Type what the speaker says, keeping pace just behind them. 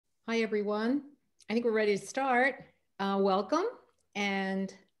Hi, everyone. I think we're ready to start. Welcome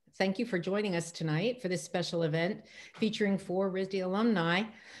and thank you for joining us tonight for this special event featuring 4 RISD alumni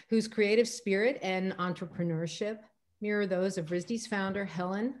whose creative spirit and entrepreneurship mirror those of RISD's founder,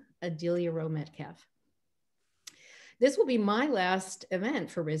 Helen Adelia Rowe Metcalf. This will be my last event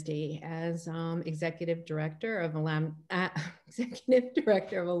for RISD as Executive Director of Alumni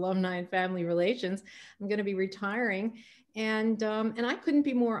and Family Relations. I'm going to be retiring, and I couldn't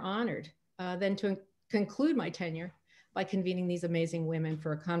be more honored than to conclude my tenure by convening these amazing women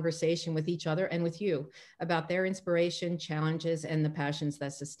for a conversation with each other and with you about their inspiration, challenges, and the passions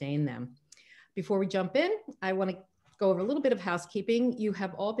that sustain them. Before we jump in, I want to go over a little bit of housekeeping. You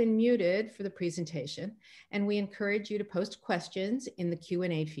have all been muted for the presentation, and we encourage you to post questions in the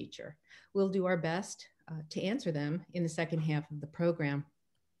Q&A feature. We'll do our best to answer them in the second half of the program.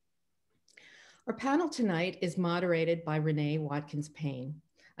 Our panel tonight is moderated by Renee Watkins Payne,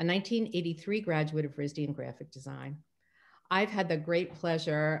 a 1983 graduate of RISD in graphic design. I've had the great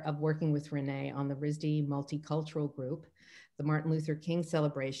pleasure of working with Renee on the RISD Multicultural Group, the Martin Luther King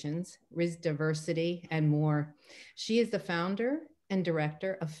celebrations, RISD Diversity, and more. She is the founder and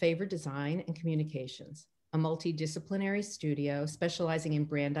director of Favor Design and Communications, a multidisciplinary studio specializing in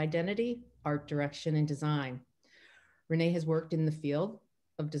brand identity, art direction, and design. Renee has worked in the field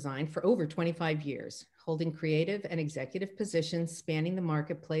of design for over 25 years, holding creative and executive positions spanning the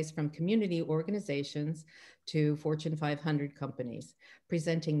marketplace from community organizations to Fortune 500 companies,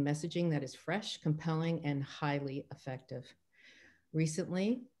 presenting messaging that is fresh, compelling, and highly effective.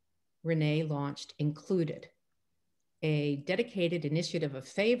 Recently, Renee launched Included, a dedicated initiative of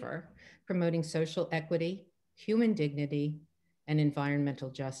Favor promoting social equity, human dignity, and environmental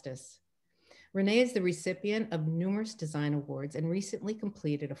justice. Renee is the recipient of numerous design awards and recently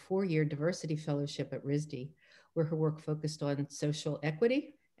completed a 4-year diversity fellowship at RISD, where her work focused on social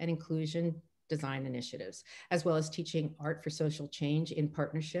equity and inclusion design initiatives, as well as teaching art for social change in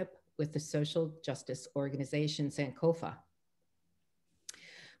partnership with the social justice organization Sankofa.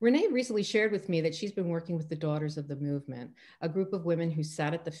 Renee recently shared with me that she's been working with the Daughters of the Movement, a group of women who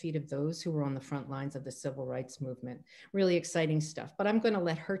sat at the feet of those who were on the front lines of the civil rights movement. Really exciting stuff, but I'm going to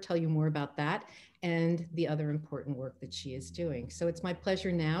let her tell you more about that and the other important work that she is doing. So it's my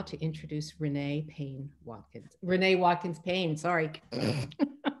pleasure now to introduce Renee Watkins Payne, sorry.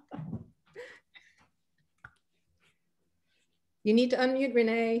 You need to unmute,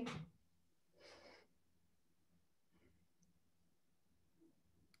 Renee.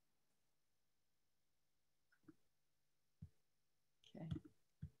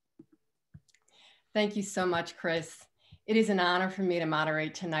 Thank you so much, Chris. It is an honor for me to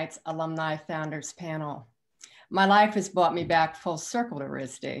moderate tonight's Alumni Founders panel. My life has brought me back full circle to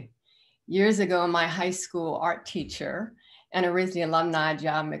RISD. Years ago, my high school art teacher and a RISD alumni,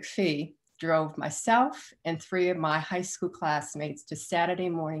 John McPhee, drove myself and 3 of my high school classmates to Saturday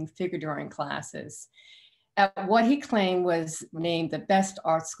morning figure drawing classes at what he claimed was named the best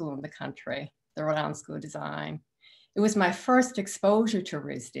art school in the country, the Rhode Island School of Design. It was my first exposure to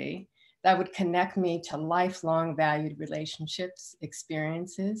RISD that would connect me to lifelong valued relationships,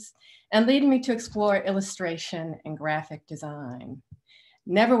 experiences, and lead me to explore illustration and graphic design.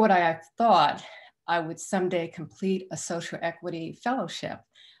 Never would I have thought I would someday complete a social equity fellowship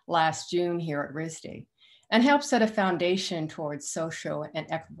last June here at RISD and help set a foundation towards social and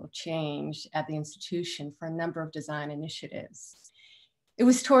equitable change at the institution for a number of design initiatives. It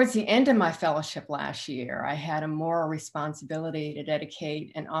was towards the end of my fellowship last year, I had a moral responsibility to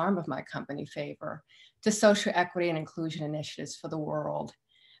dedicate an arm of my company, Favor, to social equity and inclusion initiatives for the world.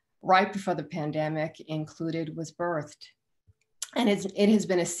 Right before the pandemic, Included was birthed. And it has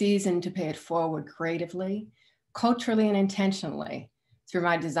been a season to pay it forward creatively, culturally, and intentionally through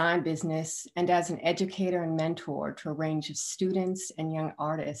my design business and as an educator and mentor to a range of students and young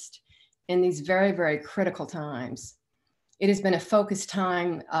artists in these very, very critical times. It has been a focused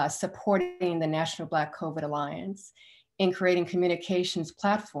time supporting the National Black COVID Alliance in creating communications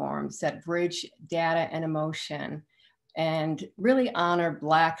platforms that bridge data and emotion and really honor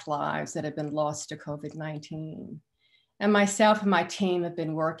Black lives that have been lost to COVID-19. And myself and my team have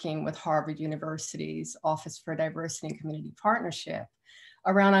been working with Harvard University's Office for Diversity and Community Partnership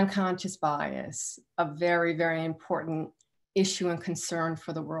around unconscious bias, a very, very important issue and concern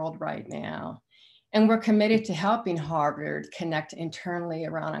for the world right now. And we're committed to helping Harvard connect internally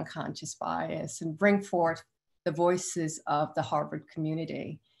around unconscious bias and bring forth the voices of the Harvard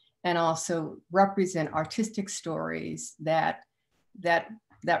community and also represent artistic stories that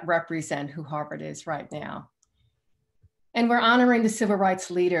represent who Harvard is right now. And we're honoring the civil rights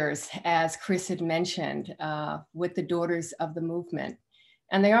leaders, as Chris had mentioned, with the Daughters of the Movement.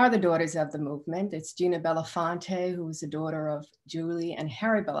 And they are the daughters of the movement. It's Gina Belafonte, who is the daughter of Julie and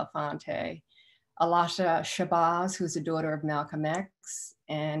Harry Belafonte, Alasha Shabazz, who's the daughter of Malcolm X,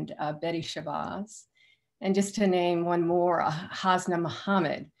 and Betty Shabazz. And just to name one more, Hasna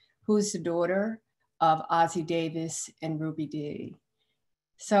Muhammad, who's the daughter of Ozzie Davis and Ruby Dee.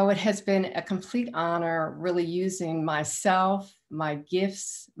 So it has been a complete honor really using myself, my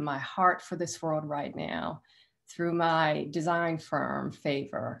gifts, my heart for this world right now through my design firm,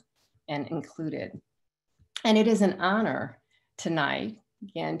 Favor and Included. And it is an honor tonight,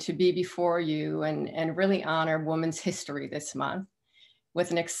 again, to be before you and really honor Women's History this month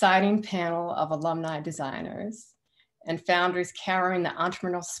with an exciting panel of alumni designers and founders carrying the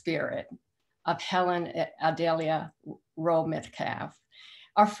entrepreneurial spirit of Helen Adelia Rowe Metcalf.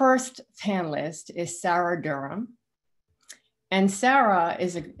 Our first panelist is Sarah Durham. And Sarah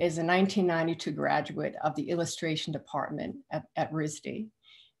is a 1992 graduate of the illustration department at RISD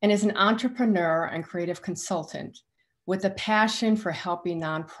and is an entrepreneur and creative consultant with a passion for helping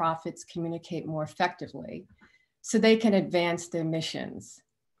nonprofits communicate more effectively so they can advance their missions.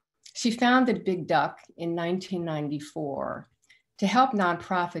 She founded Big Duck in 1994 to help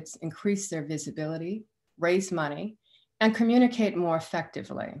nonprofits increase their visibility, raise money, and communicate more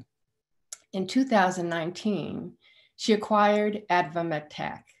effectively. In 2019, she acquired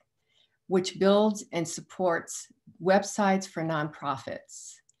AdvaMedTech, which builds and supports websites for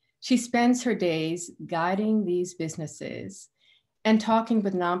nonprofits. She spends her days guiding these businesses and talking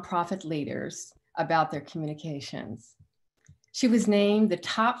with nonprofit leaders about their communications. She was named the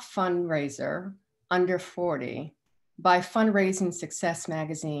top fundraiser under 40 by Fundraising Success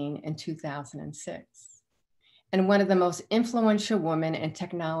magazine in 2006, and one of the most influential women in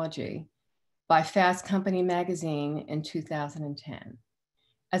technology by Fast Company magazine in 2010.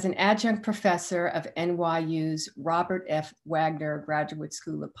 As an adjunct professor of NYU's Robert F. Wagner Graduate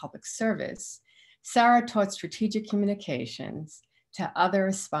School of Public Service, Sarah taught strategic communications to other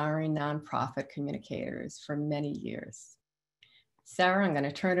aspiring nonprofit communicators for many years. Sarah, I'm going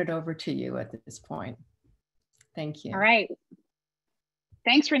to turn it over to you at this point. Thank you. All right.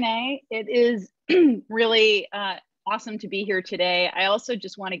 Thanks, Renee. It is really awesome to be here today. I also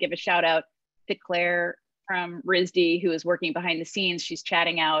just want to give a shout out to Claire from RISD, who is working behind the scenes. She's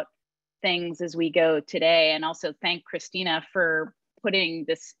chatting out things as we go today. And also thank Christina for putting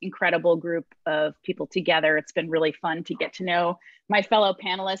this incredible group of people together. It's been really fun to get to know my fellow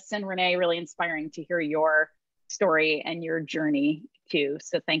panelists, and Renee, really inspiring to hear your story and your journey too.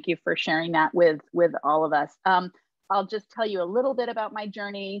 So thank you for sharing that with all of us. I'll just tell you a little bit about my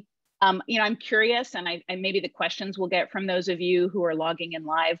journey. I'm curious, and I maybe the questions we'll get from those of you who are logging in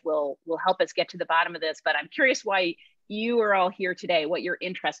live will help us get to the bottom of this, but I'm curious why you are all here today, what you're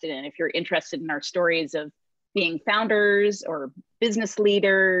interested in. If you're interested in our stories of being founders or business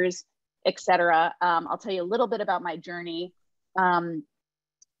leaders, etc. I'll tell you a little bit about my journey.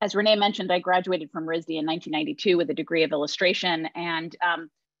 As Renee mentioned, I graduated from RISD in 1992 with a degree of illustration, and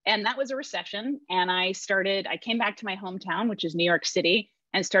that was a recession. And I came back to my hometown, which is New York City,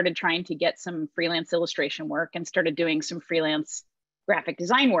 and started trying to get some freelance illustration work and started doing some freelance graphic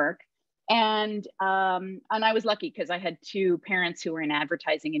design work. And I was lucky because I had two parents who were in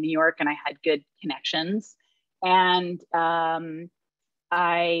advertising in New York, and I had good connections. And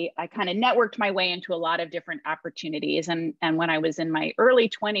I kind of networked my way into a lot of different opportunities. And when I was in my early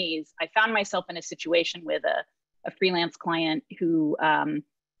 20s, I found myself in a situation with a freelance client who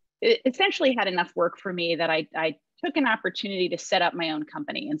essentially had enough work for me that I took an opportunity to set up my own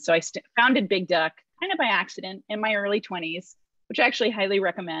company. And so I founded Big Duck kind of by accident in my early 20s, which I actually highly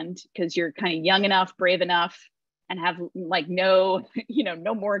recommend because you're kind of young enough, brave enough, and have like no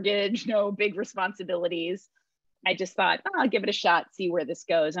mortgage, no big responsibilities. I just thought, I'll give it a shot, see where this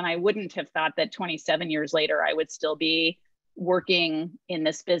goes. And I wouldn't have thought that 27 years later, I would still be working in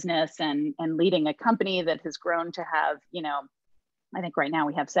this business and leading a company that has grown to have, I think right now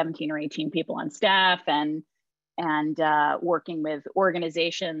we have 17 or 18 people on staff, and working with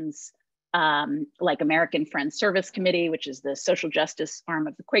organizations like American Friends Service Committee, which is the social justice arm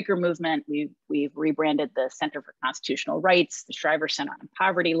of the Quaker movement. We've rebranded the Center for Constitutional Rights, the Shriver Center on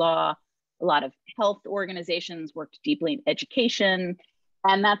Poverty Law. A lot of health organizations worked deeply in education.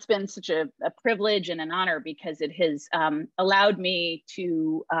 And that's been such a privilege and an honor because it has allowed me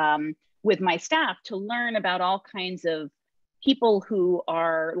to, with my staff, to learn about all kinds of people who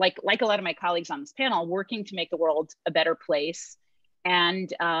are, like a lot of my colleagues on this panel, working to make the world a better place.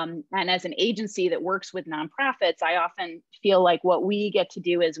 And as an agency that works with nonprofits, I often feel like what we get to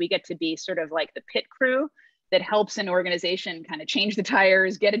do is we get to be sort of like the pit crew that helps an organization kind of change the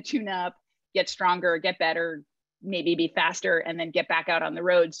tires, get a tune up, get stronger, get better, maybe be faster and then get back out on the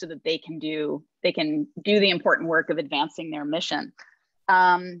road so that they can do the important work of advancing their mission.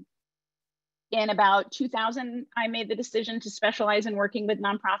 In about 2000, I made the decision to specialize in working with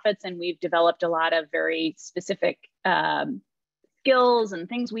nonprofits, and we've developed a lot of very specific skills and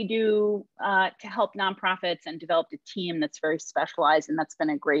things we do to help nonprofits, and developed a team that's very specialized, and that's been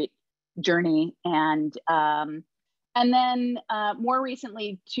a great journey. And then more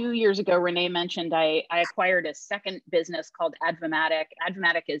recently, 2 years ago, Renee mentioned I acquired a second business called Advomatic.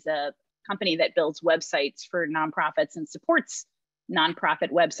 Advomatic is a company that builds websites for nonprofits and supports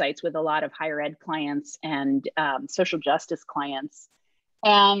nonprofit websites with a lot of higher ed clients and social justice clients.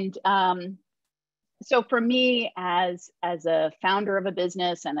 And so for me, as a founder of a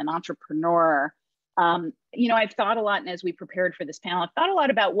business and an entrepreneur, I've thought a lot, and as we prepared for this panel, I've thought a lot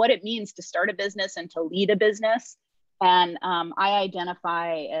about what it means to start a business and to lead a business. And I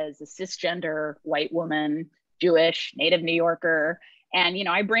identify as a cisgender white woman, Jewish, native New Yorker. And,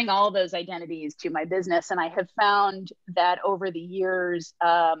 I bring all those identities to my business. And I have found that over the years,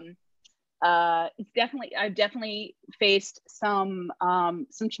 I've definitely faced some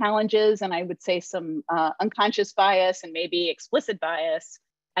challenges, and I would say some unconscious bias and maybe explicit bias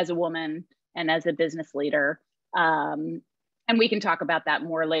as a woman and as a business leader. And we can talk about that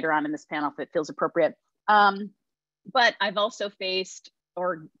more later on in this panel if it feels appropriate. But I've also faced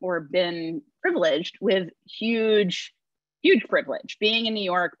or been privileged with huge privilege, being in New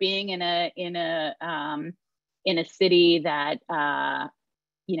York, being in a city that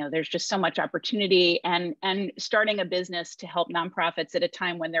there's just so much opportunity, and starting a business to help nonprofits at a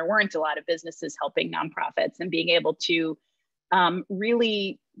time when there weren't a lot of businesses helping nonprofits, and being able to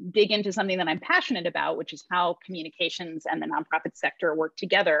really dig into something that I'm passionate about, which is how communications and the nonprofit sector work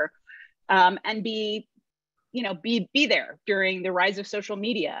together, and be there during the rise of social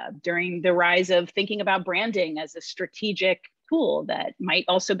media, during the rise of thinking about branding as a strategic tool that might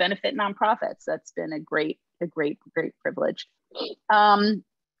also benefit nonprofits. That's been a great privilege.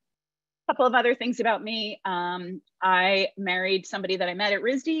 Couple of other things about me. I married somebody that I met at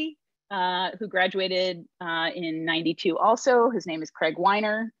RISD, who graduated in '92 also. His name is Craig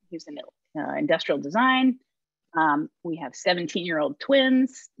Weiner. He's in industrial design. We have 17-year-old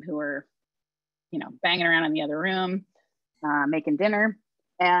twins who are banging around in the other room, making dinner.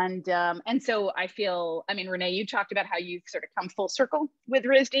 And so I feel, Renee, you talked about how you've sort of come full circle with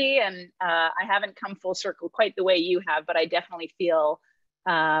RISD, and I haven't come full circle quite the way you have, but I definitely feel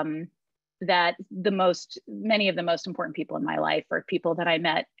that many of the most important people in my life are people that I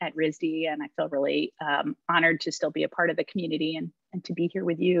met at RISD, and I feel really honored to still be a part of the community and to be here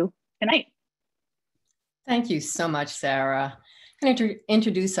with you tonight. Thank you so much, Sarah. I'm going to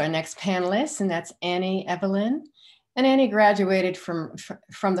introduce our next panelist, and that's Annie Evelyn. And Annie graduated from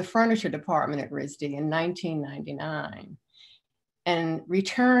the furniture department at RISD in 1999 and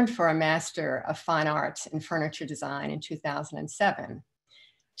returned for a Master of Fine Arts in Furniture Design in 2007.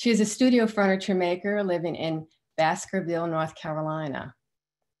 She is a studio furniture maker living in Baskerville, North Carolina.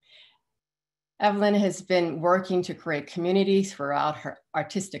 Evelyn has been working to create communities throughout her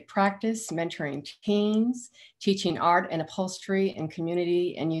artistic practice, mentoring teens, teaching art and upholstery in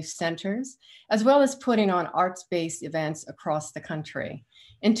community and youth centers, as well as putting on arts-based events across the country.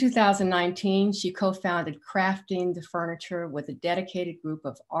 In 2019, she co-founded Crafting the Furniture with a dedicated group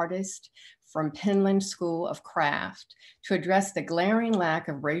of artists from Penland School of Craft to address the glaring lack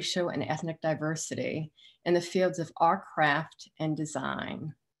of racial and ethnic diversity in the fields of art, craft, and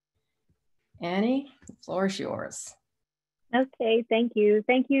design. Annie, the floor is yours. Okay, thank you.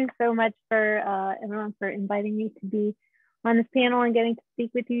 Thank you so much for everyone for inviting me to be on this panel and getting to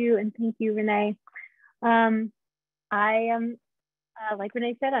speak with you. And thank you, Renee. I am, like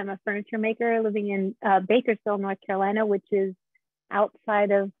Renee said, I'm a furniture maker living in Bakersfield, North Carolina, which is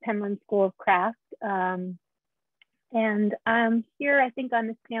outside of Penland School of Craft. And I'm here, I think, on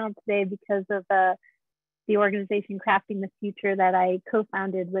this panel today because of the organization Crafting the Future that I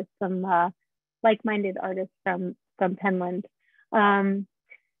co-founded with some like-minded artists from Penland. And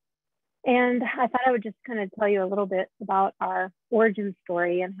I thought I would just kind of tell you a little bit about our origin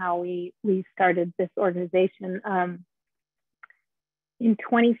story and how we started this organization. In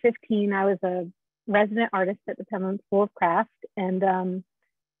 2015, I was a resident artist at the Penland School of Craft, and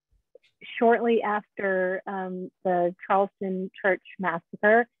shortly after the Charleston church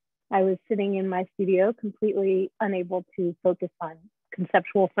massacre, I was sitting in my studio completely unable to focus on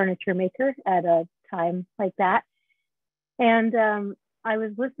conceptual furniture maker at a time like that. And I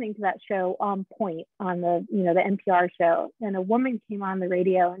was listening to that show On Point on the NPR show, and a woman came on the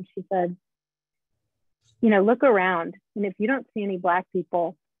radio and she said, look around, and if you don't see any Black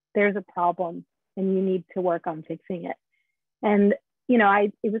people, there's a problem and you need to work on fixing it. And, you know,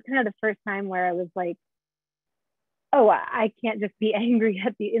 it was kind of the first time where I was like, oh, I can't just be angry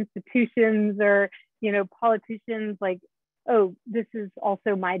at the institutions or, you know, politicians. Like, oh, this is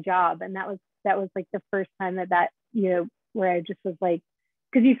also my job. And that was like the first time that, you know, where I just was like,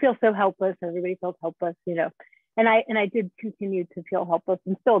 because you feel so helpless, everybody feels helpless, you know. And I did continue to feel helpless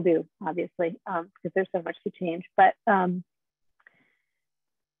and still do, obviously, because there's so much to change. But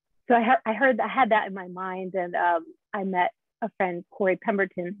so I had that in my mind, and I met a friend, Corey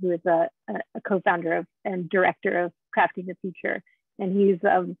Pemberton, who is a co-founder of and director of Crafting the Future, and he's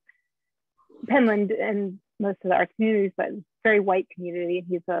Penland and most of our communities, but it's a very white community.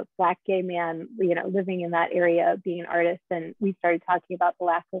 He's a Black gay man, you know, living in that area, being an artist, and we started talking about the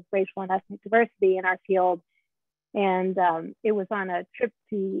lack of racial and ethnic diversity in our field. And it was on a trip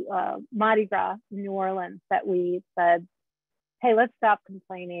to Mardi Gras in New Orleans that we said, hey, let's stop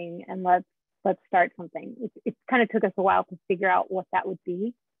complaining and let's start something. It kind of took us a while to figure out what that would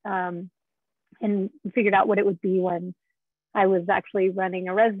be. And we figured out what it would be when I was actually running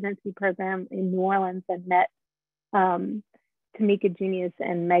a residency program in New Orleans and met Tamika Junius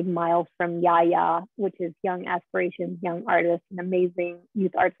and Meg Miles from Yaya, which is Young Aspirations, Young Artists, an amazing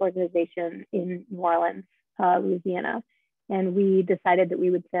youth arts organization in New Orleans, Louisiana. And we decided that we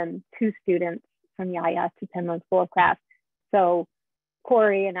would send 2 students from Yaya to Penland School of Crafts. So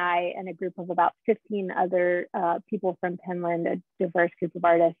Corey and I and a group of about 15 other people from Penland, a diverse group of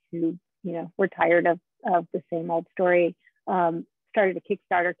artists who, you know, were tired of the same old story, started a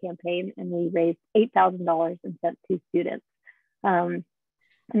Kickstarter campaign, and we raised $8,000 and sent 2 students. And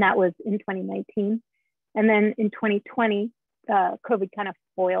that was in 2019. And then in 2020, COVID kind of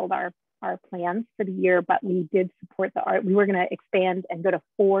foiled our plans for the year, but we did support the art. We were going to expand and go to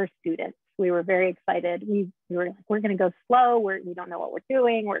 4 students. We were very excited. We were like, we're going to go slow. We don't know what we're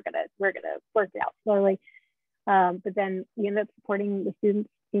doing. We're gonna work it out slowly. But then we ended up supporting the students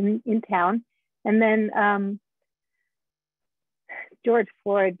in town. And then George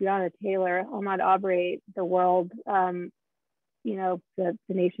Floyd, Breonna Taylor, Ahmaud Arbery, the world, you know, the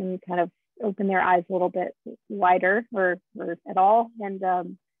nation kind of opened their eyes a little bit wider or at all.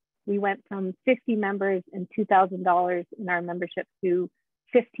 And we went from 50 members and $2,000 in our membership to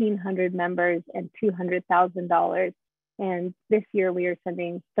 1,500 members and $200,000. And this year we are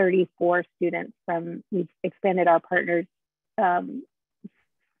sending 34 students we've expanded our partners. We have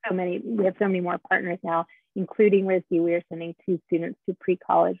so many more partners now, including RISD. We are sending 2 students to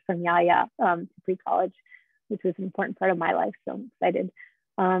pre-college from Yaya to pre-college, which was an important part of my life. So I'm excited.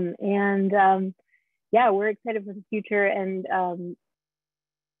 Yeah, we're excited for the future. And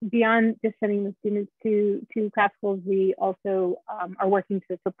beyond just sending the students to craft schools, we also are working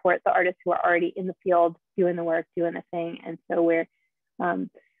to support the artists who are already in the field, doing the work, doing the thing. And so we're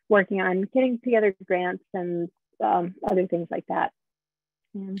working on getting together grants and other things like that.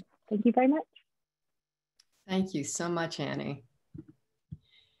 And thank you very much. Thank you so much, Annie.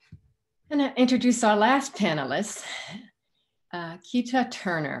 I'm going to introduce our last panelist, Keita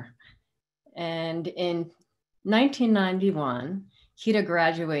Turner. And in 1991, Keita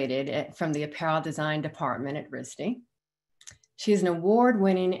graduated from the apparel design department at RISD. She is an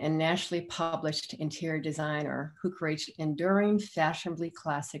award-winning and nationally published interior designer who creates enduring, fashionably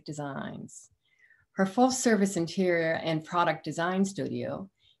classic designs. Her full-service interior and product design studio,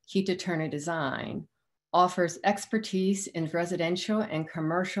 Keita Turner Design, offers expertise in residential and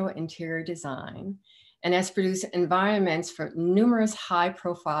commercial interior design and has produced environments for numerous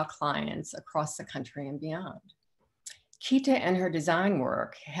high-profile clients across the country and beyond. Keita and her design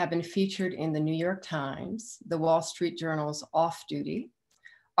work have been featured in the New York Times, the Wall Street Journal's Off Duty,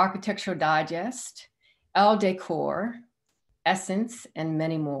 Architectural Digest, Elle Decor, Essence, and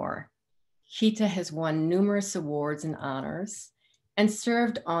many more. Keita has won numerous awards and honors and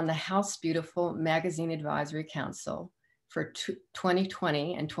served on the House Beautiful Magazine Advisory Council for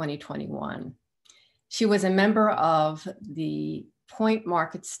 2020 and 2021. She was a member of the Point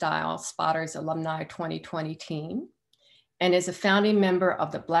Market Style Spotters Alumni 2020 team and is a founding member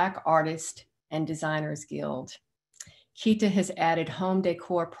of the Black Artists and Designers Guild. Keita has added home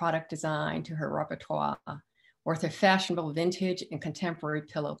decor product design to her repertoire with her fashionable vintage and contemporary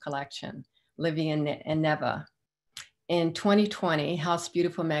pillow collection, Livy and Neva. In 2020, House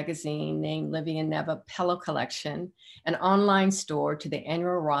Beautiful magazine named Livy and Neva Pillow Collection an online store to the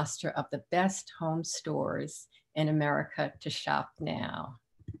annual roster of the best home stores in America to shop now.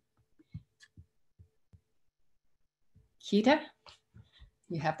 Keita,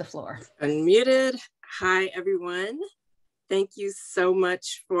 you have the floor. Unmuted. Hi, everyone. Thank you so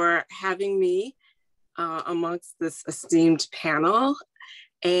much for having me amongst this esteemed panel.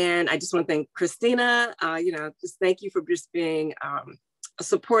 And I just want to thank Christina, just thank you for just being a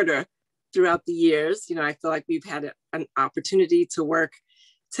supporter throughout the years. I feel like we've had an opportunity to work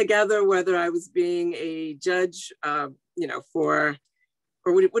together, whether I was being a judge, for,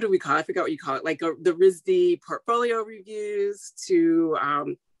 or what do we call it? I forgot what you call it, like the RISD portfolio reviews to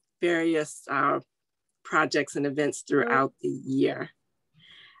various projects and events throughout the year.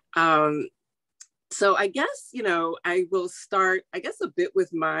 So I guess, I will start, a bit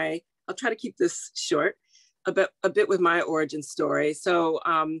with I'll try to keep this short, a bit with my origin story. So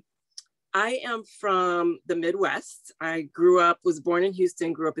I am from the Midwest. I was born in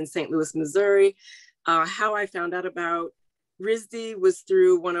Houston, grew up in St. Louis, Missouri. How I found out about RISD was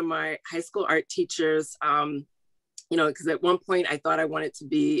through one of my high school art teachers, because at one point I thought I wanted to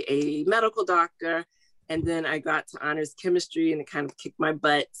be a medical doctor. And then I got to honors chemistry and it kind of kicked my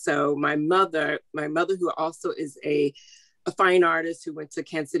butt. So my mother, who also is a fine artist who went to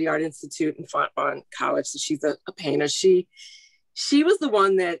Kansas City Art Institute and Fontbonne College, so she's a painter. She was the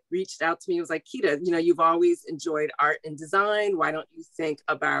one that reached out to me and was like, Keita, you've always enjoyed art and design. Why don't you think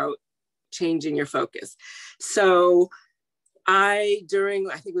about changing your focus? So I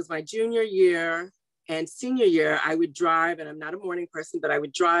think it was my junior year and senior year, I would drive, and I'm not a morning person, but I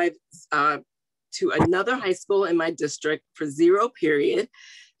would drive to another high school in my district for 0 period.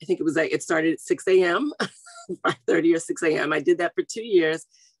 I think it started at 6 a.m., 5:30 or 6 a.m. I did that for 2 years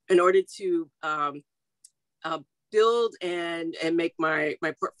in order to build and make my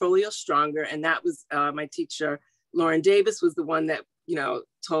portfolio stronger. And that was my teacher, Lauren Davis, was the one that,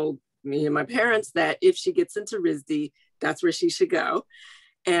 told me and my parents that if she gets into RISD, that's where she should go.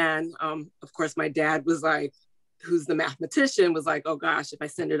 And of course, my dad was like, who's the mathematician, was like, oh gosh, if I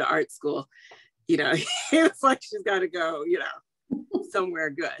send her to art school, he was like, she's got to go, somewhere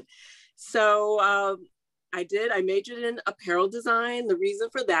good. So I majored in apparel design. The reason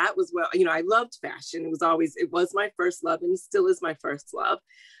for that was, I loved fashion. It was my first love and still is my first love.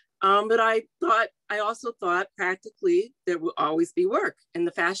 But I also thought practically there will always be work in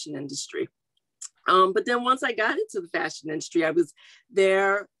the fashion industry. But then once I got into the fashion industry, I was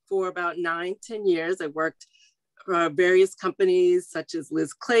there for about 9-10 years. I worked for various companies such as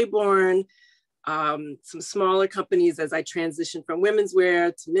Liz Claiborne, some smaller companies as I transitioned from women's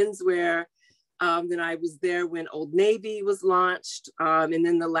wear to menswear. Then I was there when Old Navy was launched. And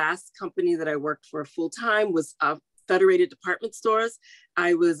then the last company that I worked for full time was Federated Department Stores.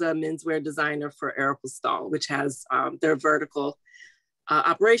 I was a menswear designer for Aeropostale, which has their vertical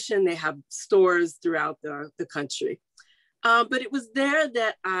operation. They have stores throughout the country. But it was there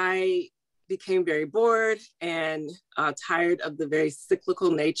that I became very bored and tired of the very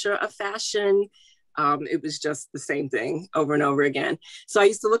cyclical nature of fashion. It was just the same thing over and over again. So I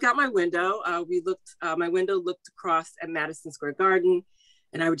used to look out my window. My window looked across at Madison Square Garden,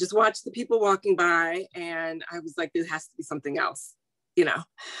 and I would just watch the people walking by, and I was like, there has to be something else,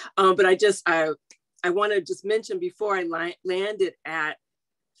 But I want to just mention before I landed at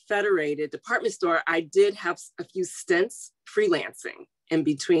Federated Department Store, I did have a few stints freelancing in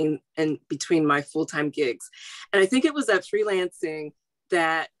between my full-time gigs. And I think it was that freelancing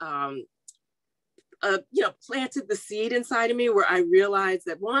that, planted the seed inside of me where I realized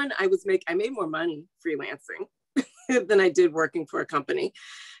that one, I made more money freelancing than I did working for a company.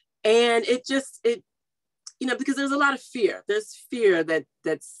 And because there's a lot of fear. There's fear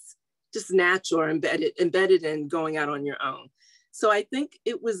that's just natural or embedded in going out on your own. So I think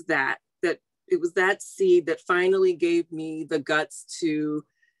it was that seed that finally gave me the guts to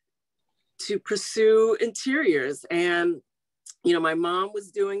pursue interiors. And, my mom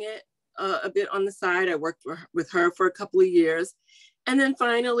was doing it a bit on the side. I worked with her for a couple of years. And then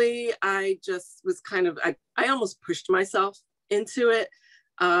finally, I just was I almost pushed myself into it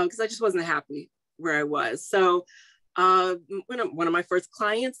because I just wasn't happy where I was. So one of my first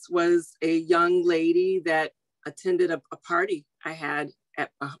clients was a young lady that attended a party I had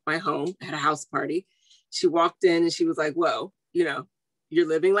at my home. I had a house party. She walked in and she was like, whoa, you're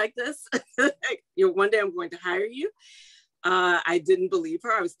living like this? One day I'm going to hire you. I didn't believe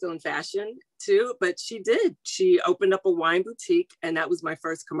her. I was still in fashion too, but she did. She opened up a wine boutique, and that was my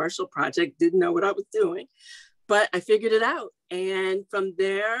first commercial project. Didn't know what I was doing, but I figured it out. And from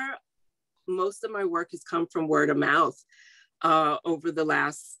there, most of my work has come from word of mouth over the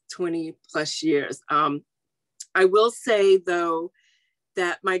last 20 plus years. I will say though,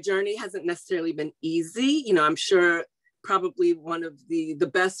 that my journey hasn't necessarily been easy. I'm sure probably one of the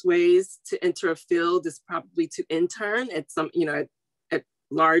best ways to enter a field is probably to intern at some, at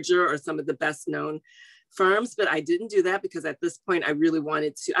larger or some of the best known firms. But I didn't do that because at this point I really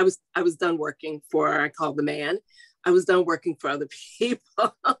wanted to, I was done working for, I call the man. I was done working for other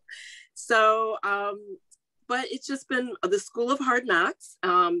people. So, but it's just been the school of hard knocks.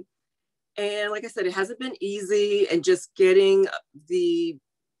 And like I said, it hasn't been easy, and just getting the,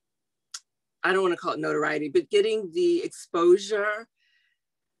 I don't want to call it notoriety, but getting the exposure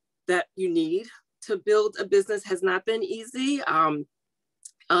that you need to build a business has not been easy. Then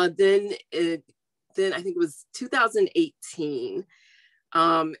I think it was 2018.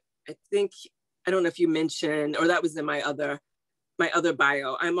 I think, I don't know if you mentioned, or that was in my other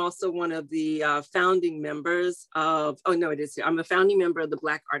bio. I'm also one of the founding members of, oh no, it is here. I'm a founding member of the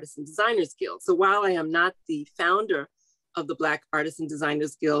Black Artists and Designers Guild. So while I am not the founder of the Black Artists and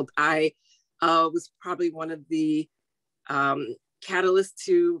Designers Guild, I was probably one of the catalysts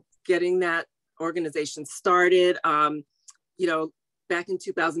to getting that organization started. You know, back in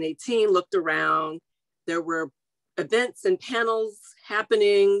 2018, looked around, there were events and panels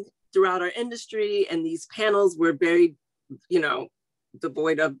happening throughout our industry, and these panels were very, you know,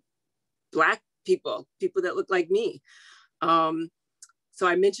 devoid of Black people that look like me. So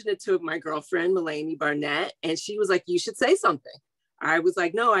I mentioned it to my girlfriend, Melanie Barnett, and she was like, you should say something. I was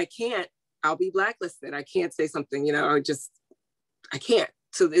like, no, I can't. I'll be blacklisted. I can't say something, you know, I can't.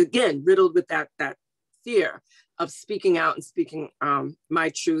 So again, riddled with that fear of speaking out and speaking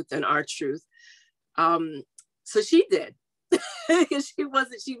my truth and our truth. So she did. She was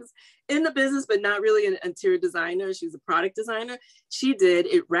in the business, but not really an interior designer. She was a product designer. She did.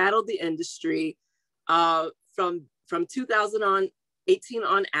 It rattled the industry. From 2018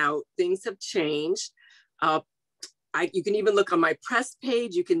 on out, things have changed. You can even look on my press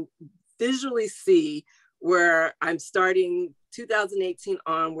page. You can visually see where I'm starting 2018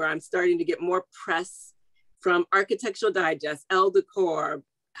 on, where I'm starting to get more press from Architectural Digest, Elle Decor,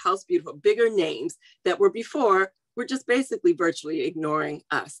 House Beautiful, bigger names that were before were just basically virtually ignoring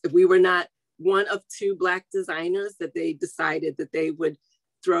us. If we were not one of two Black designers that they decided that they would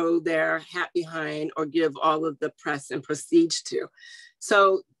throw their hat behind or give all of the press and prestige to.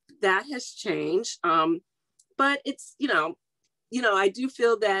 So that has changed. But it's, you know, I do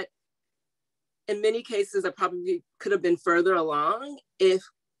feel that in many cases, I probably could have been further along if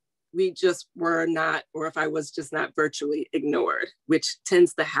we just were not, or if I was just not virtually ignored, which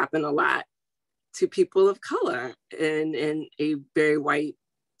tends to happen a lot to people of color in a very white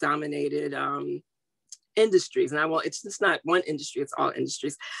dominated industries. And it's just not one industry, it's all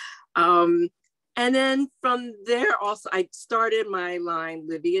industries. And then from there also, I started my line,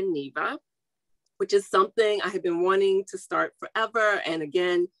 Livy and Neva, which is something I have been wanting to start forever. And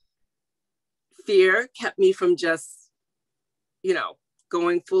again, fear kept me from just, you know,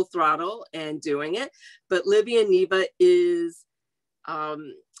 going full throttle and doing it. But Livy and Neva is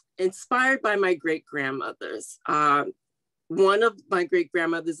inspired by my great-grandmothers. One of my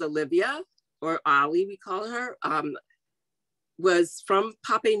great-grandmothers, Olivia, or Ali, we call her, was from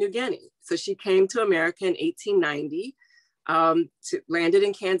Papua New Guinea. So she came to America in 1890, landed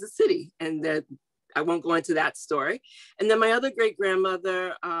in Kansas City. And I won't go into that story. And then my other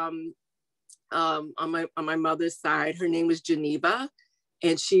great-grandmother, on my mother's side, her name was Geneva,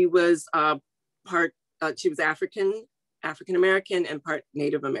 and she was she was African-American and part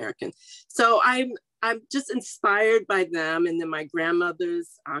Native American. So I'm just inspired by them. And then my grandmother's,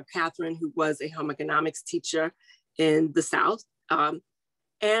 Catherine, who was a home economics teacher in the South. And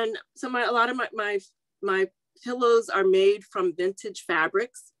so a lot of my pillows are made from vintage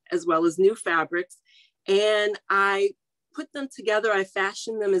fabrics as well as new fabrics. And I put them together, I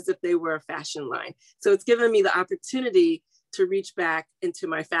fashioned them as if they were a fashion line. So it's given me the opportunity to reach back into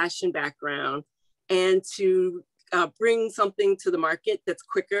my fashion background and to bring something to the market that's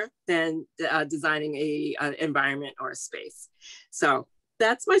quicker than designing an environment or a space. So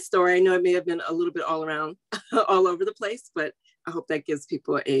that's my story. I know it may have been a little bit all around, all over the place, but I hope that gives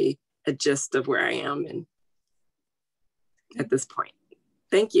people a gist of where I am and at this point.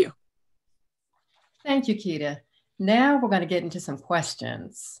 Thank you. Thank you, Keita. Now we're going to get into some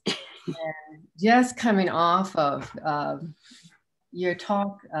questions. And just coming off of your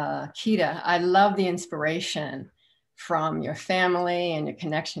talk, Keita, I love the inspiration from your family and your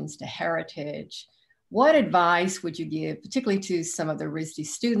connections to heritage. What advice would you give, particularly to some of the RISD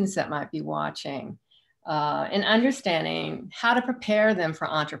students that might be watching, in understanding how to prepare them for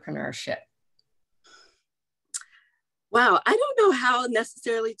entrepreneurship? Wow, I don't know how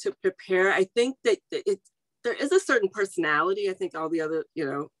necessarily to prepare. I think that there is a certain personality. I think all the other,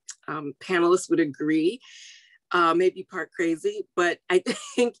 panelists would agree, maybe part crazy, but I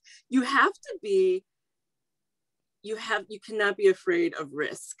think you cannot be afraid of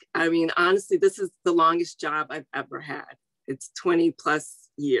risk. I mean, honestly, this is the longest job I've ever had. It's 20 plus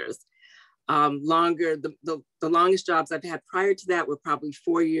years. longer. The longest jobs I've had prior to that were probably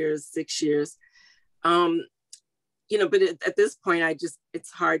 4 years, 6 years. But at this point,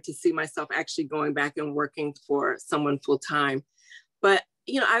 it's hard to see myself actually going back and working for someone full time. But,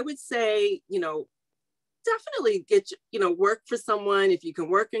 I would say, definitely work for someone. If you can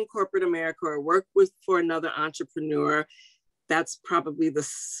work in corporate America or work for another entrepreneur, that's probably the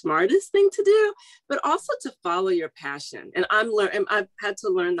smartest thing to do, but also to follow your passion. And I've had to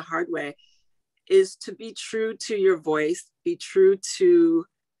learn the hard way is to be true to your voice, be true to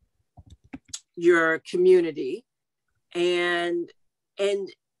your community, and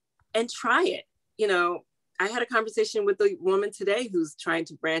try it. I had a conversation with a woman today who's trying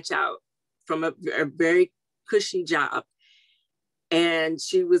to branch out from a very cushy job. And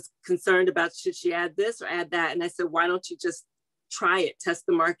she was concerned about, should she add this or add that? And I said, why don't you just try it, test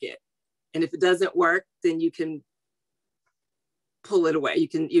the market. And if it doesn't work, then you can pull it away.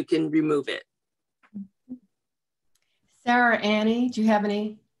 You can remove it. Sarah, Annie, do you have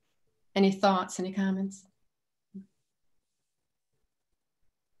any thoughts, any comments?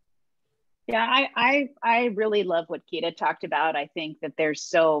 Yeah, I really love what Keita talked about. I think that there's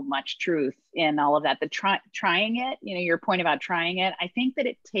so much truth in all of that. The trying it, your point about trying it, I think that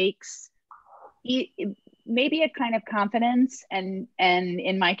it takes maybe a kind of confidence and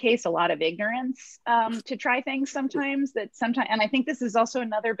in my case, a lot of ignorance to try things sometimes. And I think this is also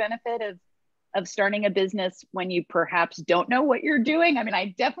another benefit of starting a business when you perhaps don't know what you're doing. I mean,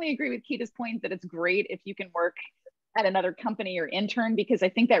 I definitely agree with Keita's point that it's great if you can work at another company or intern, because I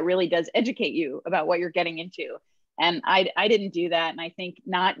think that really does educate you about what you're getting into. And I didn't do that. And I think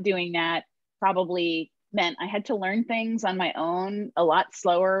not doing that probably meant I had to learn things on my own a lot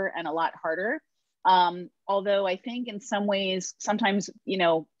slower and a lot harder. Although I think in some ways, sometimes,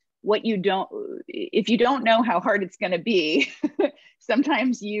 if you don't know how hard it's going to be,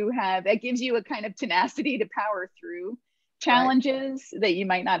 sometimes that gives you a kind of tenacity to power through challenges that you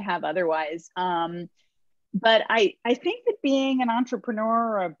might not have otherwise. But I think that being an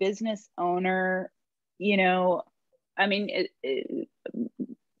entrepreneur or a business owner, I mean,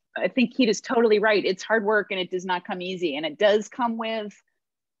 I think Keita's totally right. It's hard work and it does not come easy. And it does come with,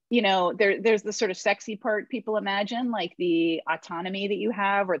 there's the sort of sexy part people imagine, like the autonomy that you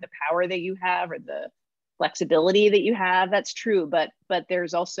have or the power that you have or the flexibility that you have. That's true. But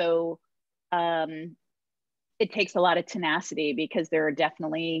there's also, it takes a lot of tenacity, because there are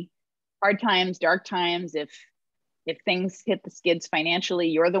definitely hard times, dark times. If things hit the skids financially,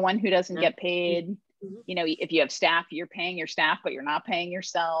 you're the one who doesn't get paid. If you have staff, you're paying your staff, but you're not paying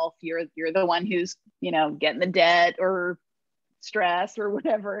yourself. You're the one who's, getting the debt or stress or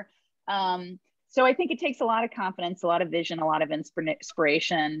whatever. So I think it takes a lot of confidence, a lot of vision, a lot of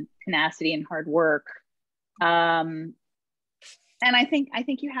inspiration, tenacity, and hard work. And I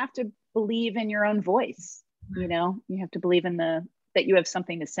think you have to believe in your own voice. You have to believe in that you have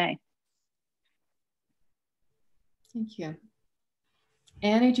something to say. Thank you.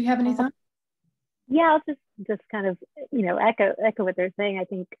 Annie, do you have any thoughts? Yeah, I'll just kind of, echo what they're saying. I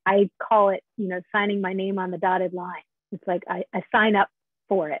think I call it, signing my name on the dotted line. It's like I sign up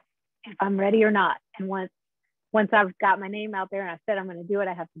for it if I'm ready or not. And once I've got my name out there and I said I'm going to do it,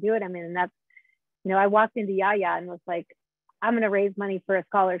 I have to do it. I mean, and that's, I walked into Yaya and was like, I'm going to raise money for a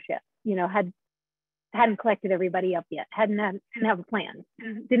scholarship. Hadn't collected everybody up yet. Didn't have a plan.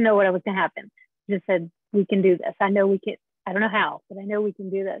 Didn't know what was going to happen. Just said, we can do this. I know we can. I don't know how, but I know we can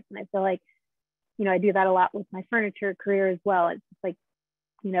do this. And I feel like, I do that a lot with my furniture career as well. It's like,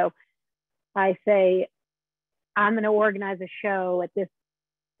 I say, I'm going to organize a show at this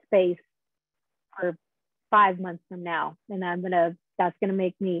space for 5 months from now. And I'm going to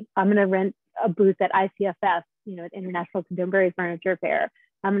rent a booth at ICFS, at International Contemporary Furniture Fair.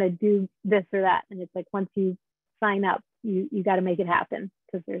 I'm going to do this or that. And it's like, once you sign up, you got to make it happen,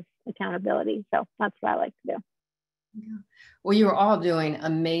 because there's accountability. So that's what I like to do. Yeah. Well, you're all doing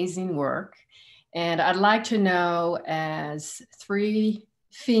amazing work. And I'd like to know, as 3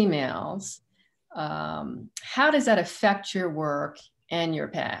 females, how does that affect your work and your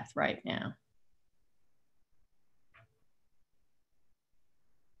path right now?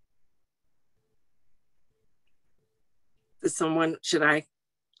 Should I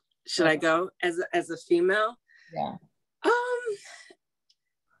go as a female? Yeah.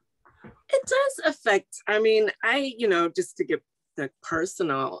 It does affect, just to get the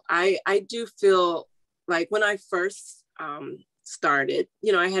personal, I do feel like when I first started,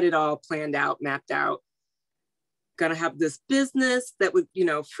 I had it all planned out, mapped out, gonna have this business that would,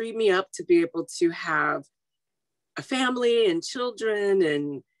 free me up to be able to have a family and children,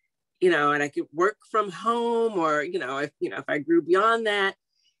 and, and I could work from home, or, if I grew beyond that.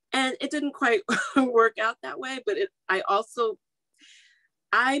 And it didn't quite work out that way, but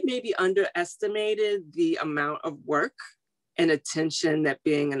I maybe underestimated the amount of work and attention that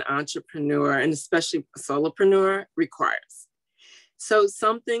being an entrepreneur, and especially a solopreneur, requires. So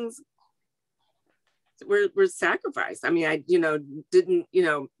some things were sacrificed. I mean, I, didn't,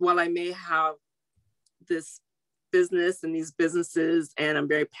 while I may have this business and these businesses, and I'm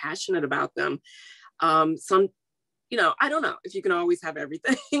very passionate about them, some, I don't know if you can always have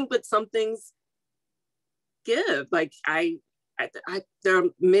everything, but some things give. Like there are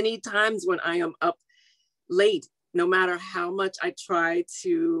many times when I am up late, no matter how much I try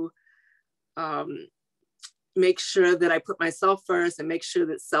to make sure that I put myself first and make sure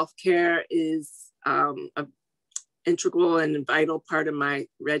that self-care is an integral and vital part of my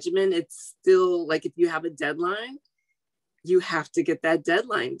regimen. It's still like, if you have a deadline, you have to get that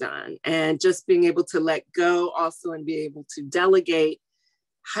deadline done. And just being able to let go also, and be able to delegate,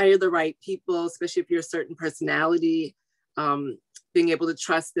 hire the right people, especially if you're a certain personality, being able to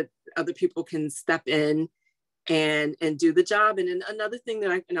trust that other people can step in and do the job. And then another thing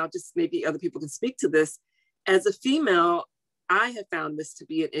that I'll just, maybe other people can speak to this, as a female, I have found this to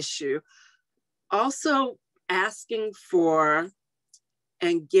be an issue. Also asking for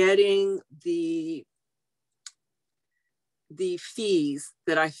and getting the fees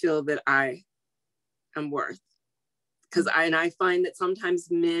that I feel that I am worth. Because I find that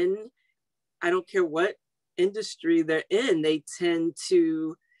sometimes men, I don't care what industry they're in, they tend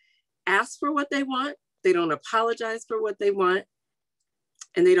to ask for what they want. They don't apologize for what they want,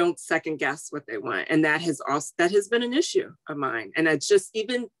 and they don't second guess what they want. And that has been an issue of mine. And it's just,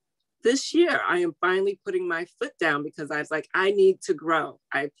 even this year, I am finally putting my foot down, because I was like, I need to grow.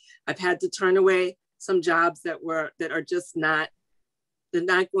 I've had to turn away some jobs that are just they're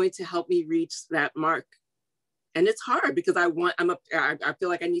not going to help me reach that mark. And it's hard, because I feel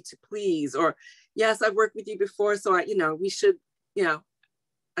like I need to please, or yes, I've worked with you before, so we should,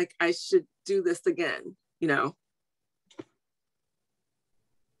 like I should do this again,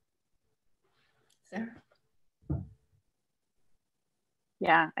 Sarah?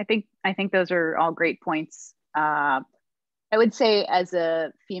 Yeah, I think those are all great points. I would say, as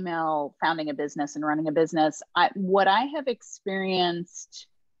a female founding a business and running a business, what I have experienced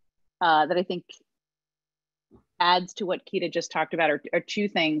that I think adds to what Keita just talked about are two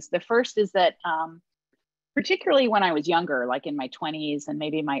things. The first is that particularly when I was younger, like in my 20s and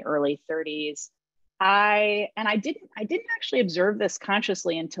maybe my early 30s, I didn't actually observe this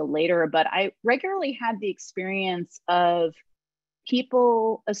consciously until later, but I regularly had the experience of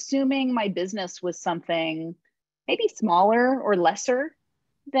people assuming my business was something maybe smaller or lesser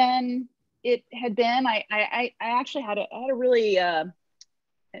than it had been. I actually had a really an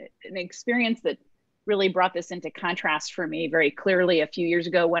experience that really brought this into contrast for me very clearly a few years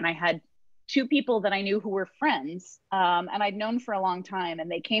ago, when I had two people that I knew who were friends, and I'd known for a long time, and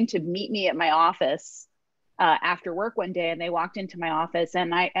they came to meet me at my office after work one day, and they walked into my office,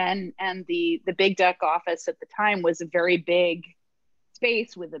 and the Big Duck office at the time was a very big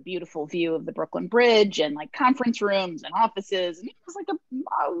space with a beautiful view of the Brooklyn Bridge, and like conference rooms and offices, and it was like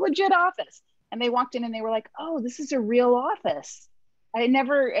a legit office. And they walked in and they were like, "Oh, this is a real office." I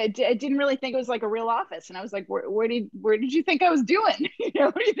didn't really think it was like a real office. And I was like, where did you think I was doing?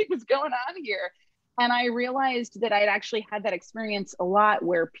 What do you think was going on here? And I realized that I'd actually had that experience a lot,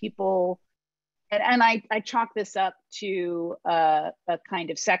 where people, and I chalk this up to a kind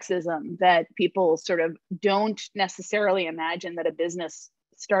of sexism, that people sort of don't necessarily imagine that a business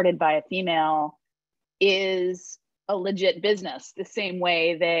started by a female is a legit business, the same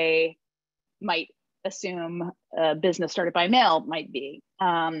way they might assume a business started by a male might be.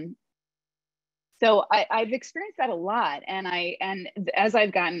 So I've experienced that a lot. And as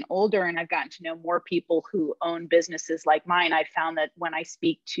I've gotten older and I've gotten to know more people who own businesses like mine, I've found that when I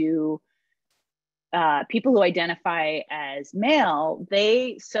speak to people who identify as male,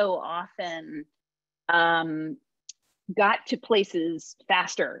 they so often got to places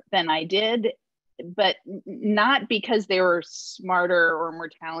faster than I did, but not because they were smarter or more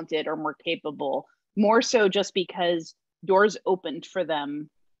talented or more capable, more so just because doors opened for them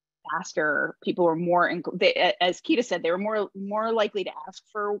faster. People were more, as Keita said, they were more likely to ask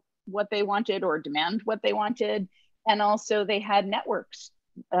for what they wanted or demand what they wanted. And also they had networks,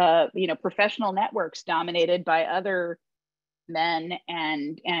 professional networks dominated by other men,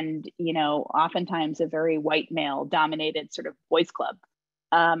 and oftentimes a very white male dominated sort of boys club.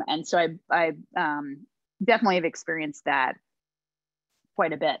 And so I definitely have experienced that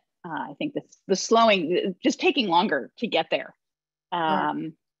quite a bit. I think the slowing, just taking longer to get there.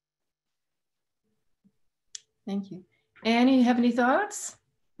 Thank you. Annie, you have any thoughts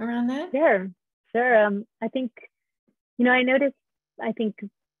around that? Sure. I think, I noticed, I think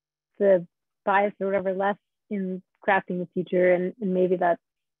the bias or whatever less in crafting the future, and maybe that's,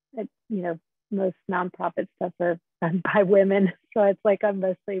 most nonprofit stuff are done by women. So it's like I'm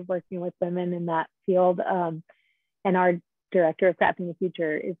mostly working with women in that field. And our director of crafting the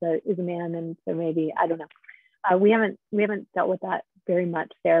future is a man, and so maybe, I don't know. We haven't dealt with that very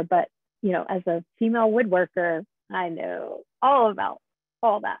much there, but as a female woodworker, I know all about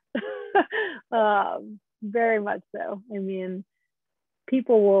all that. Very much so. I mean,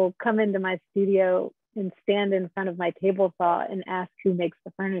 people will come into my studio and stand in front of my table saw and ask who makes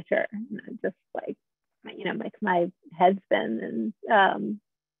the furniture. And it just like, makes my head spin. And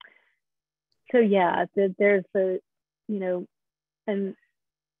so yeah, there's and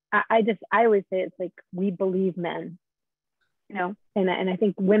I always say it's like, we believe men, and I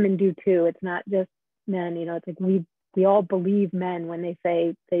think women do too. It's not just men, it's like we all believe men when they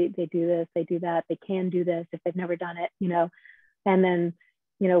say they do this, they do that, they can do this if they've never done it, and then,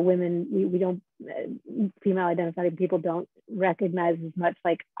 women, we don't, female identified people don't recognize as much,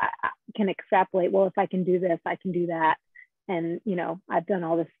 like I can extrapolate, well, if I can do this, I can do that. And, I've done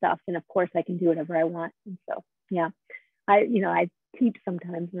all this stuff, and of course I can do whatever I want. And so, yeah, I teach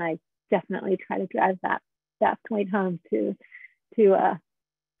sometimes, and I definitely try to drive that point home to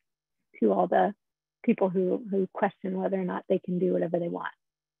all the people who question whether or not they can do whatever they want.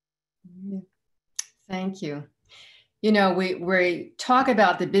 Thank you. We talk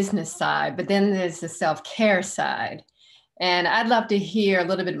about the business side, but then there's the self-care side. And I'd love to hear a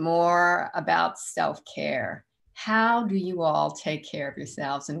little bit more about self-care. How do you all take care of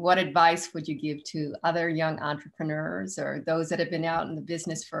yourselves, and what advice would you give to other young entrepreneurs or those that have been out in the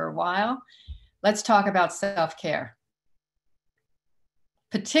business for a while? Let's talk about self-care,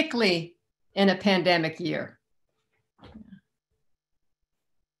 particularly in a pandemic year.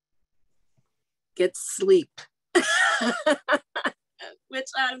 Get sleep, which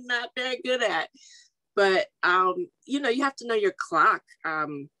I'm not very good at. But, you have to know your clock.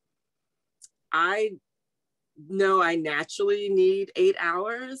 I know I naturally need 8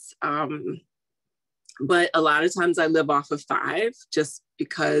 hours, but a lot of times I live off of 5, just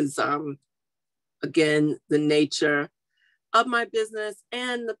because, again, the nature of my business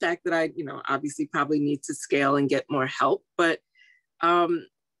and the fact that I, obviously probably need to scale and get more help. But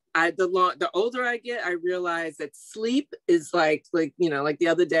the older I get, I realize that sleep is like the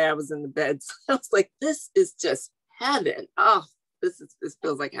other day I was in the bed. So I was like, this is just heaven. Oh, this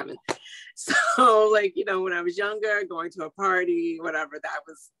feels like heaven. So when I was younger, going to a party, whatever, that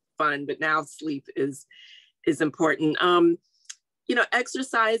was fun. But now sleep is important.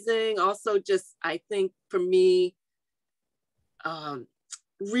 Exercising also, just, I think for me,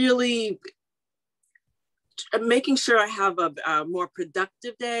 really making sure I have a more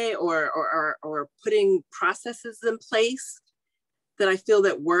productive day, or putting processes in place that I feel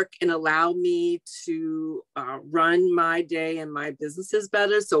that work and allow me to run my day and my businesses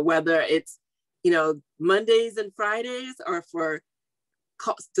better. So whether it's, Mondays and Fridays are for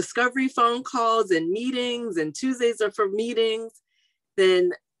discovery phone calls and meetings, and Tuesdays are for meetings,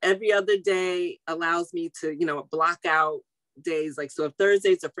 then every other day allows me to, block out days. Like, so if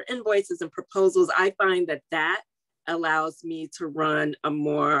Thursdays are for invoices and proposals, I find that allows me to run a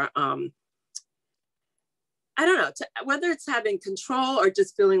more, I don't know, whether it's having control or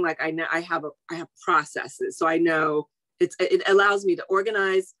just feeling like I know I have processes. So I know it allows me to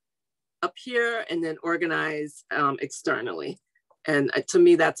organize up here and then organize externally. And to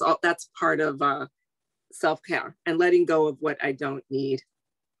me, that's part of self-care, and letting go of what I don't need.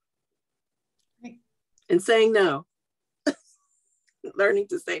 And saying no. Learning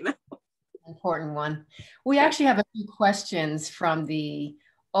to say no. Important one. We actually have a few questions from the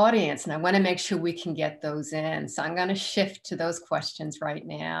audience, and I want to make sure we can get those in. So I'm going to shift to those questions right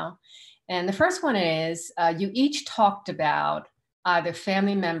now. And the first one is, you each talked about either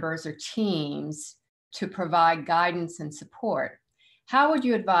family members or teams to provide guidance and support. How would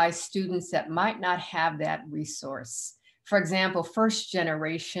you advise students that might not have that resource? For example, first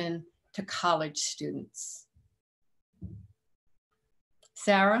generation to college students.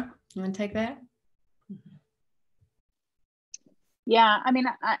 Sarah, you want to take that? Yeah, I mean,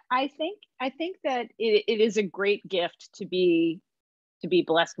 I think that it is a great gift to be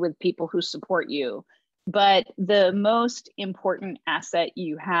blessed with people who support you. But the most important asset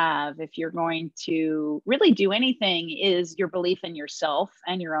you have, if you're going to really do anything, is your belief in yourself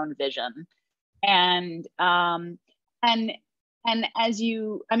and your own vision. And as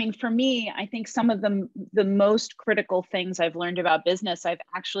you, I mean, for me, I think some of the most critical things I've learned about business, I've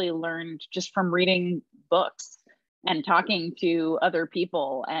actually learned just from reading books. and talking to other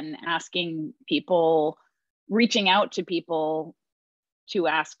people and asking people, reaching out to people to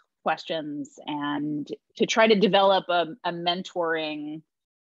ask questions and to try to develop a mentoring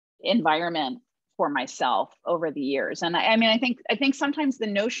environment for myself over the years. And I mean, I think sometimes the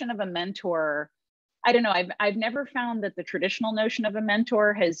notion of a mentor, I don't know, I've never found that the traditional notion of a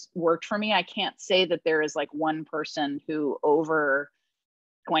mentor has worked for me. I can't say that there is like one person who over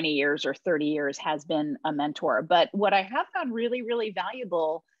 20 years or 30 years has been a mentor. But what I have found really, really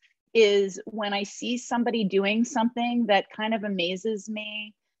valuable is when I see somebody doing something that kind of amazes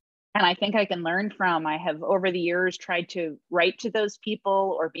me and I think I can learn from, I have over the years tried to write to those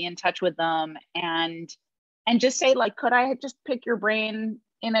people or be in touch with them and just say, like, could I just pick your brain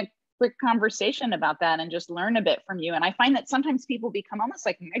in a quick conversation about that and just learn a bit from you? And I find that sometimes people become almost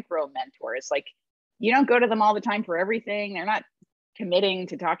like micro mentors. Like, you don't go to them all the time for everything. They're not committing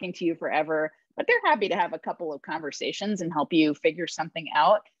to talking to you forever, but they're happy to have a couple of conversations and help you figure something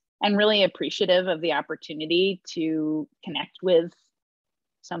out, and really appreciative of the opportunity to connect with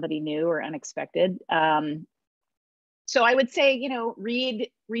somebody new or unexpected. So I would say, you know,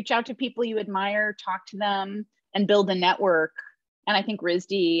 reach out to people you admire, talk to them, and build a network. And I think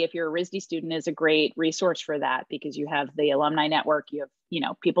RISD, if you're a RISD student, is a great resource for that, because you have the alumni network, you have, you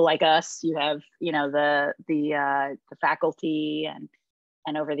know, people like us, you have, you know, the faculty,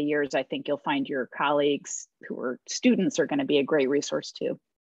 and over the years, I think you'll find your colleagues who are students are going to be a great resource too.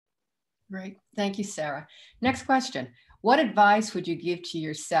 Great, thank you, Sarah. Next question. What advice would you give to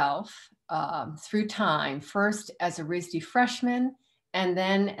yourself through time, first as a RISD freshman and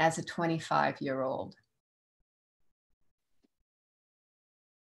then as a 25-year-old?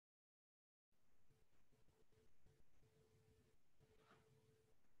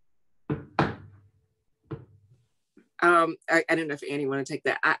 I don't know if Annie want to take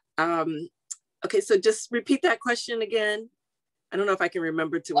that. Okay, so just repeat that question again. I don't know if I can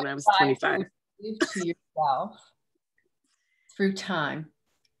remember to when I was 25. Give to yourself through time,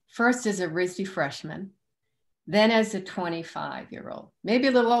 first as a RISD freshman, then as a 25-year-old, maybe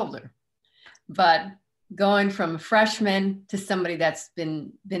a little older, but going from a freshman to somebody that's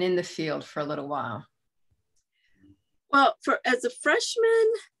been in the field for a little while. Well, as a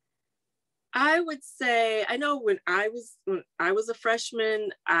freshman, I would say, I know when I was a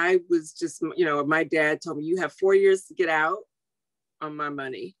freshman, I was just, you know, my dad told me, you have 4 years to get out on my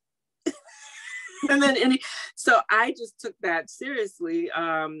money. So I just took that seriously.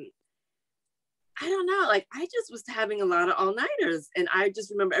 I don't know, like I just was having a lot of all-nighters, and I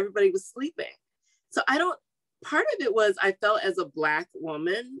just remember everybody was sleeping. So part of it was I felt as a Black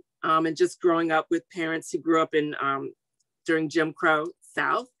woman, and just growing up with parents who grew up in during Jim Crow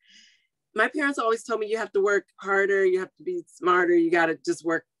South. My parents always told me, you have to work harder, you have to be smarter, you got to just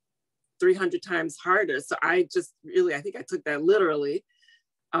work 300 times harder. So I just really, I think I took that literally,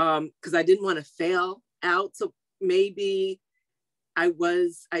 because I didn't want to fail out. So maybe I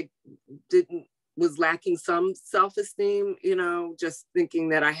was lacking some self-esteem, you know, just thinking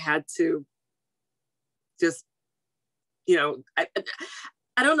that I had to just, you know, I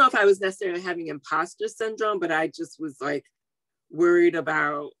don't know if I was necessarily having imposter syndrome, but I just was like worried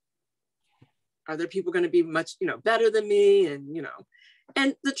about, are there people going to be much, you know, better than me? And, you know,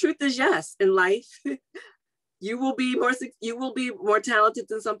 and the truth is, yes, in life, you will be more talented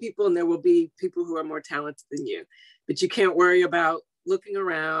than some people, and there will be people who are more talented than you, but you can't worry about looking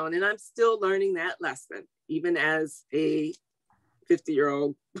around. And I'm still learning that lesson, even as a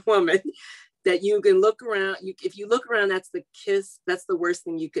 50-year-old woman, that you can look around. If you look around, that's the worst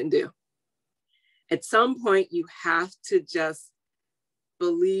thing you can do. At some point, you have to just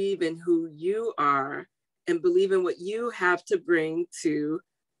believe in who you are and believe in what you have to bring to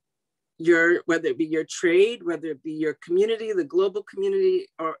whether it be your trade, whether it be your community, the global community,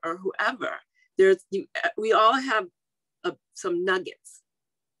 or whoever. We all have some nuggets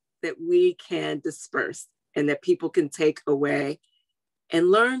that we can disperse and that people can take away and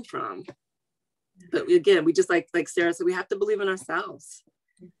learn from. But again, we just like Sarah said, we have to believe in ourselves.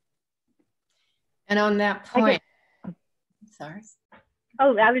 And on that point, sorry.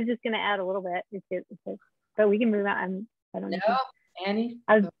 Oh, I was just going to add a little bit, but we can move on. I don't know. No, Annie.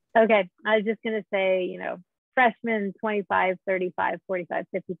 Okay. I was just going to say, you know, freshmen, 25, 35, 45,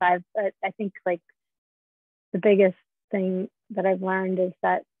 55. But I think like the biggest thing that I've learned is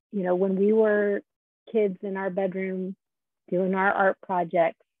that, you know, when we were kids in our bedroom doing our art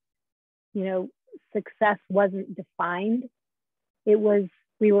projects, you know, success wasn't defined. It was,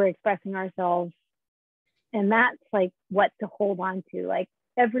 we were expressing ourselves. And that's like what to hold on to. Like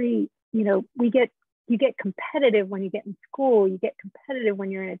you know, you get competitive when you get in school, you get competitive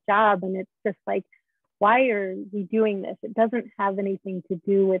when you're in a job. And it's just like, why are we doing this? It doesn't have anything to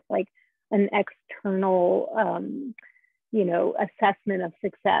do with like an external, assessment of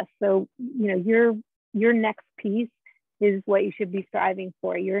success. So, your next piece is what you should be striving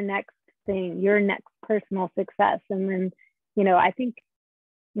for, your next thing, your next personal success. And then, I think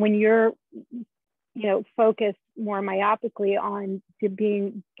when you're, focused more myopically on to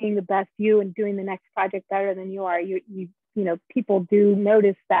being the best you and doing the next project better than you are, people do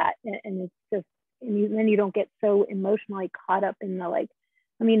notice that. And it's just, then you don't get so emotionally caught up in the,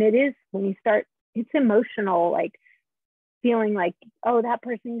 it is when you start, it's emotional, like feeling like, oh, that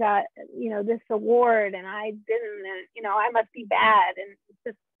person got, this award and I didn't, and, I must be bad. And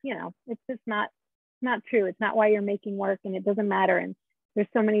it's just not true. It's not why you're making work, and it doesn't matter. And there's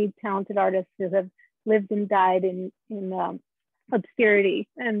so many talented artists who have lived and died in obscurity,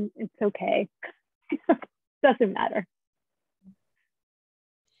 and it's okay. Doesn't matter.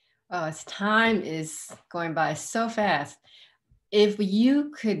 Well, as time is going by so fast, if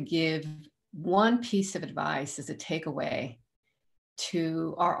you could give one piece of advice as a takeaway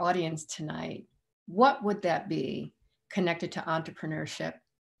to our audience tonight, what would that be connected to entrepreneurship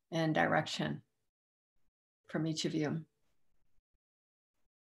and direction from each of you?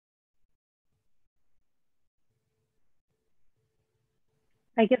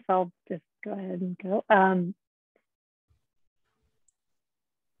 I guess I'll just go ahead and go.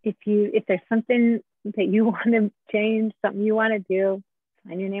 If there's something that you want to change, something you want to do,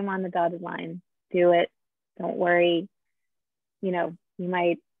 sign your name on the dotted line. Do it. Don't worry. You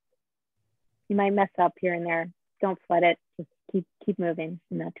might mess up here and there. Don't sweat it. Just keep moving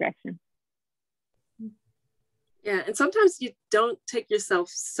in that direction. Yeah, and sometimes you don't take yourself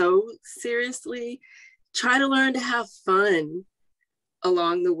so seriously. Try to learn to have fun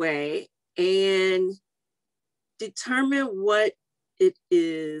along the way and determine what it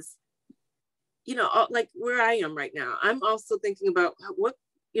is, like where I am right now. I'm also thinking about what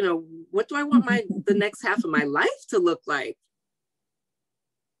do I want the next half of my life to look like?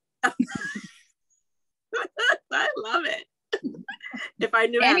 I love it. If I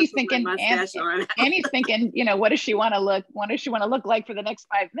knew Annie's how to put my mustache on. Annie's thinking, what does she want to look like for the next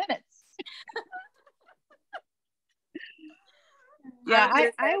 5 minutes? Yeah,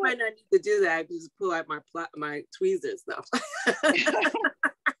 I might not need to do that. I can just pull out my tweezers though.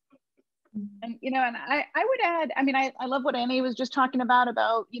 And I would add, I love what Annie was just talking about,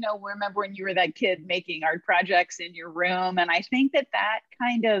 remember when you were that kid making art projects in your room. And I think that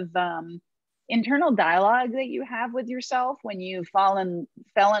kind of internal dialogue that you have with yourself when you fell in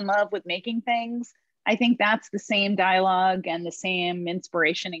love with making things, I think that's the same dialogue and the same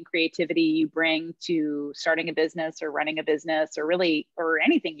inspiration and creativity you bring to starting a business or running a business or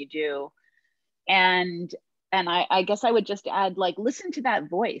anything you do. And I guess I would just add, listen to that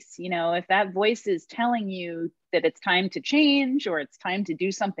voice. If that voice is telling you that it's time to change, or it's time to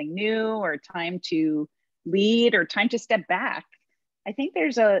do something new, or time to lead, or time to step back, I think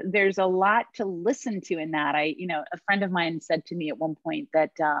there's a lot to listen to in that. A friend of mine said to me at one point that,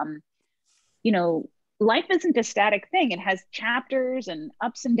 life isn't a static thing. It has chapters and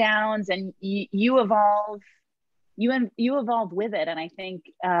ups and downs, and you evolve. You evolve with it. And I think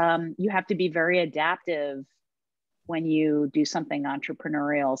you have to be very adaptive when you do something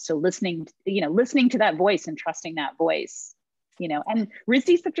entrepreneurial. So listening to that voice and trusting that voice, and RISD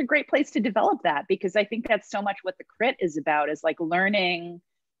is such a great place to develop that, because I think that's so much what the crit is about, is learning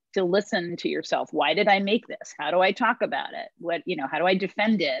to listen to yourself. Why did I make this? How do I talk about it? What, how do I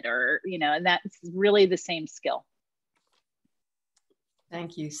defend it? Or, and that's really the same skill.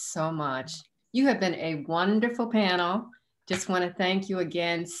 Thank you so much. You have been a wonderful panel. Just want to thank you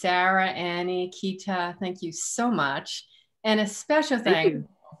again, Sarah, Annie, Kita. Thank you so much. And a special thank you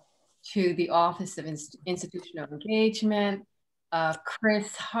to the Office of Institutional Engagement,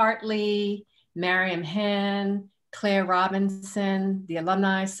 Chris Hartley, Mariam Henn, Claire Robinson, the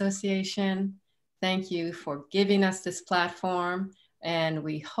Alumni Association. Thank you for giving us this platform. And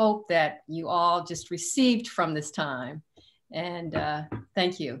we hope that you all just received from this time. And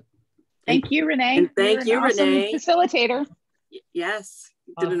thank you. Thank you, Renee. And thank you, awesome Renee. Facilitator. Yes,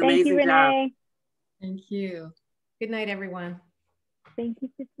 you did an Thank amazing you, job. Renee. Thank you. Good night, everyone. Thank you,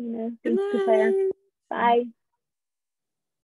 Christina. Good Thanks, Claire. night. Bye.